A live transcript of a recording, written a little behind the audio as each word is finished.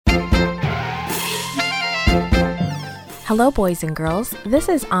Hello, boys and girls. This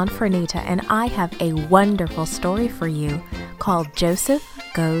is Aunt Fernita, and I have a wonderful story for you called Joseph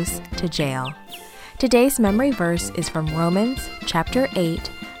Goes to Jail. Today's memory verse is from Romans chapter 8,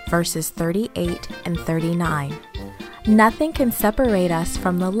 verses 38 and 39. Nothing can separate us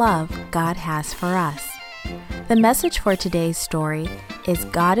from the love God has for us. The message for today's story is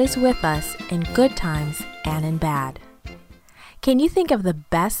God is with us in good times and in bad. Can you think of the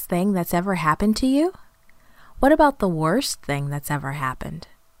best thing that's ever happened to you? What about the worst thing that's ever happened?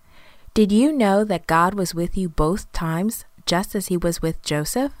 Did you know that God was with you both times, just as he was with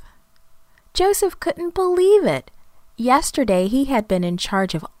Joseph? Joseph couldn't believe it. Yesterday, he had been in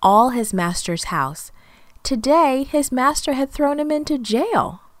charge of all his master's house. Today, his master had thrown him into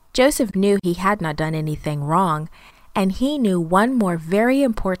jail. Joseph knew he had not done anything wrong, and he knew one more very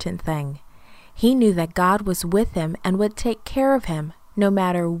important thing. He knew that God was with him and would take care of him, no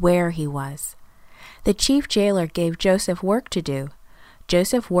matter where he was. The chief jailer gave Joseph work to do.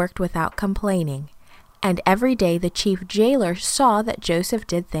 Joseph worked without complaining, and every day the chief jailer saw that Joseph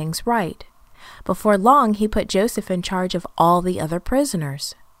did things right. Before long, he put Joseph in charge of all the other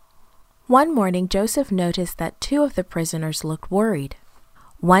prisoners. One morning, Joseph noticed that two of the prisoners looked worried.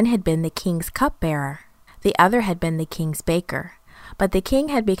 One had been the king's cupbearer. The other had been the king's baker. But the king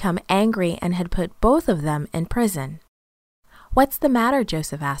had become angry and had put both of them in prison. "What's the matter?"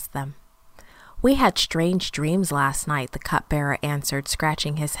 Joseph asked them. "We had strange dreams last night," the cupbearer answered,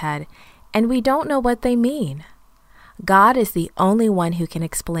 scratching his head, "and we don't know what they mean." "God is the only one who can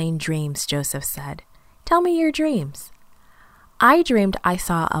explain dreams," Joseph said. "Tell me your dreams." "I dreamed I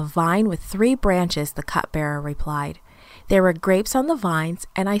saw a vine with 3 branches," the cupbearer replied. "There were grapes on the vines,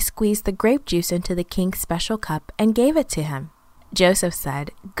 and I squeezed the grape juice into the king's special cup and gave it to him." Joseph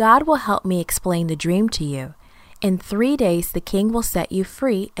said, "God will help me explain the dream to you. In 3 days the king will set you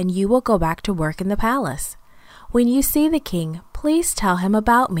free and you will go back to work in the palace. When you see the king, please tell him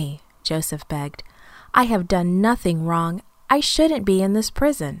about me," Joseph begged. "I have done nothing wrong. I shouldn't be in this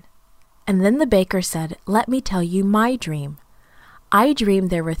prison." And then the baker said, "Let me tell you my dream. I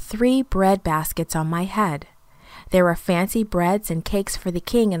dreamed there were 3 bread baskets on my head. There were fancy breads and cakes for the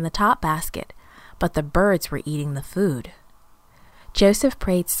king in the top basket, but the birds were eating the food." Joseph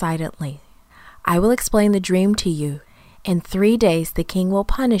prayed silently. "I will explain the dream to you. In 3 days the king will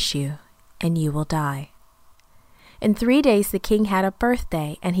punish you, and you will die." In 3 days the king had a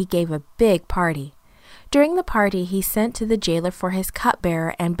birthday, and he gave a big party. During the party, he sent to the jailer for his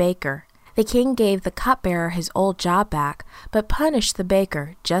cupbearer and baker. The king gave the cupbearer his old job back, but punished the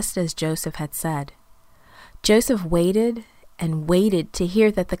baker, just as Joseph had said. Joseph waited and waited to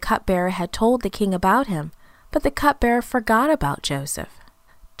hear that the cupbearer had told the king about him, but the cupbearer forgot about Joseph.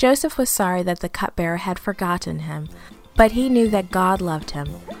 Joseph was sorry that the cupbearer had forgotten him, but he knew that God loved him.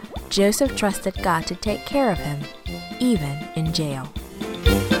 Joseph trusted God to take care of him, even in jail.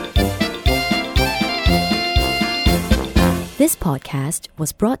 This podcast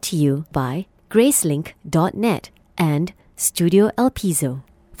was brought to you by Gracelink.net and Studio El Piso.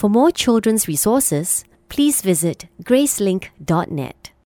 For more children's resources, please visit Gracelink.net.